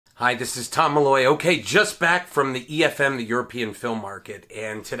Hi, this is Tom Malloy. Okay, just back from the EFM, the European Film Market,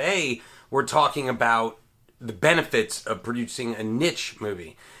 and today we're talking about the benefits of producing a niche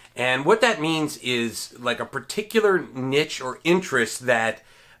movie. And what that means is like a particular niche or interest that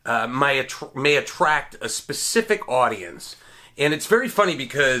may attract a specific audience. And it's very funny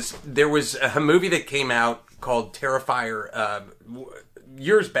because there was a movie that came out called Terrifier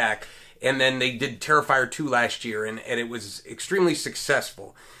years back, and then they did Terrifier 2 last year, and it was extremely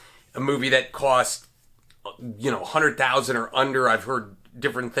successful. A movie that cost, $100,000 or under. I've heard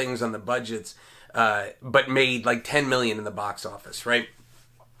different things on the budgets, but made like $10 million in the box office, right?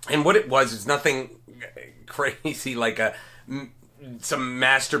 And what it was is nothing crazy like some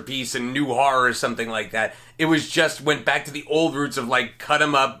masterpiece in new horror or something like that. It was just went back to the old roots of like cut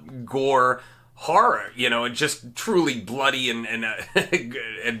 'em up gore horror, and just truly bloody and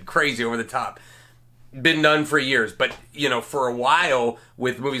and crazy over the top. Been done for years, but for a while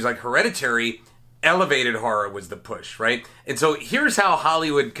with movies like Hereditary, elevated horror was the push, right? And so here's how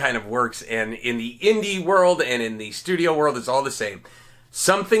Hollywood kind of works, and in the indie world and in the studio world, it's all the same.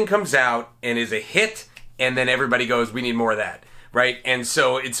 Something comes out and is a hit, and then everybody goes, we need more of that, right? And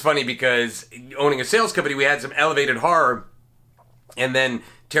so it's funny because owning a sales company, we had some elevated horror, and then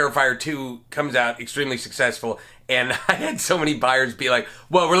Terrifier 2 comes out extremely successful, and I had so many buyers be like,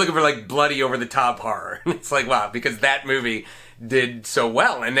 well, we're looking for like bloody over the top horror. And it's like, wow, because that movie did so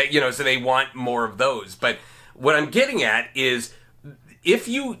well, and that, so they want more of those. But what I'm getting at is if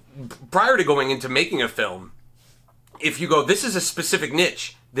you, prior to going into making a film, if you go, this is a specific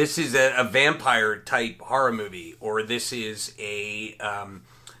niche, this is a vampire type horror movie, or this is a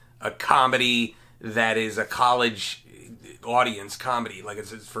comedy that is a college audience comedy, like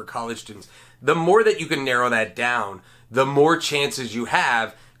it's for college students, the more that you can narrow that down, the more chances you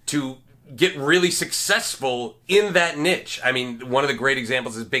have to get really successful in that niche. I mean, one of the great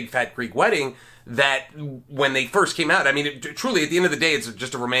examples is Big Fat Greek Wedding, that when they first came out, I mean, truly at the end of the day, it's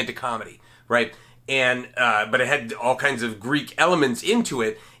just a romantic comedy, right? And but it had all kinds of Greek elements into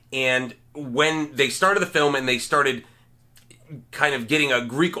it, and when they started the film and they started kind of getting a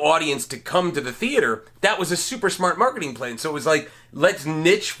Greek audience to come to the theater, that was a super smart marketing plan. So it was like, let's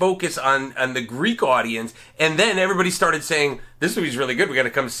niche focus on the Greek audience, and then everybody started saying, this movie's really good, we gotta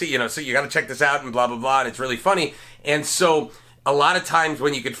come see, so you gotta check this out, and blah, blah, blah, and it's really funny. And so a lot of times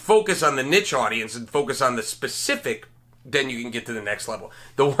when you could focus on the niche audience and focus on the specific, then you can get to the next level.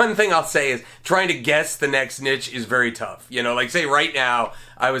 The one thing I'll say is trying to guess the next niche is very tough. Like say right now,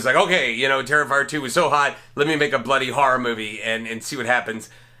 I was like, okay, Terrifier 2 was so hot, let me make a bloody horror movie and see what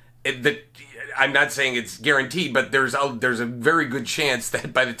happens. I'm not saying it's guaranteed, but there's a very good chance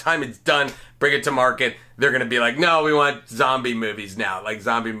that by the time it's done, bring it to market, they're going to be like, no, we want zombie movies now. Like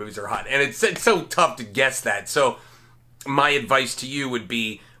zombie movies are hot. And it's so tough to guess that. So my advice to you would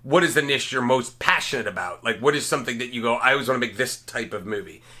be, what is the niche you're most passionate about? Like, what is something that you go, I always want to make this type of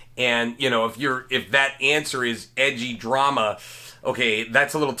movie? And, if that answer is edgy drama, okay,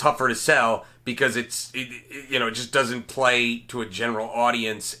 that's a little tougher to sell because it just doesn't play to a general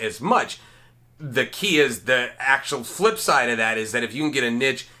audience as much. The key is the actual flip side of that is that if you can get a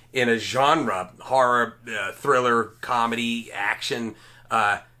niche in a genre, horror, thriller, comedy, action,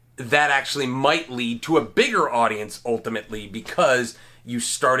 that actually might lead to a bigger audience ultimately, because you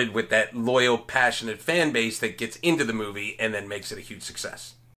started with that loyal, passionate fan base that gets into the movie and then makes it a huge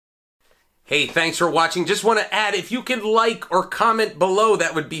success. Hey, thanks for watching. Just want to add, if you could like or comment below,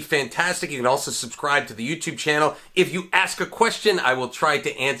 that would be fantastic. You can also subscribe to the YouTube channel. If you ask a question, I will try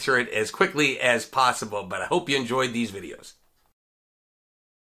to answer it as quickly as possible. But I hope you enjoyed these videos.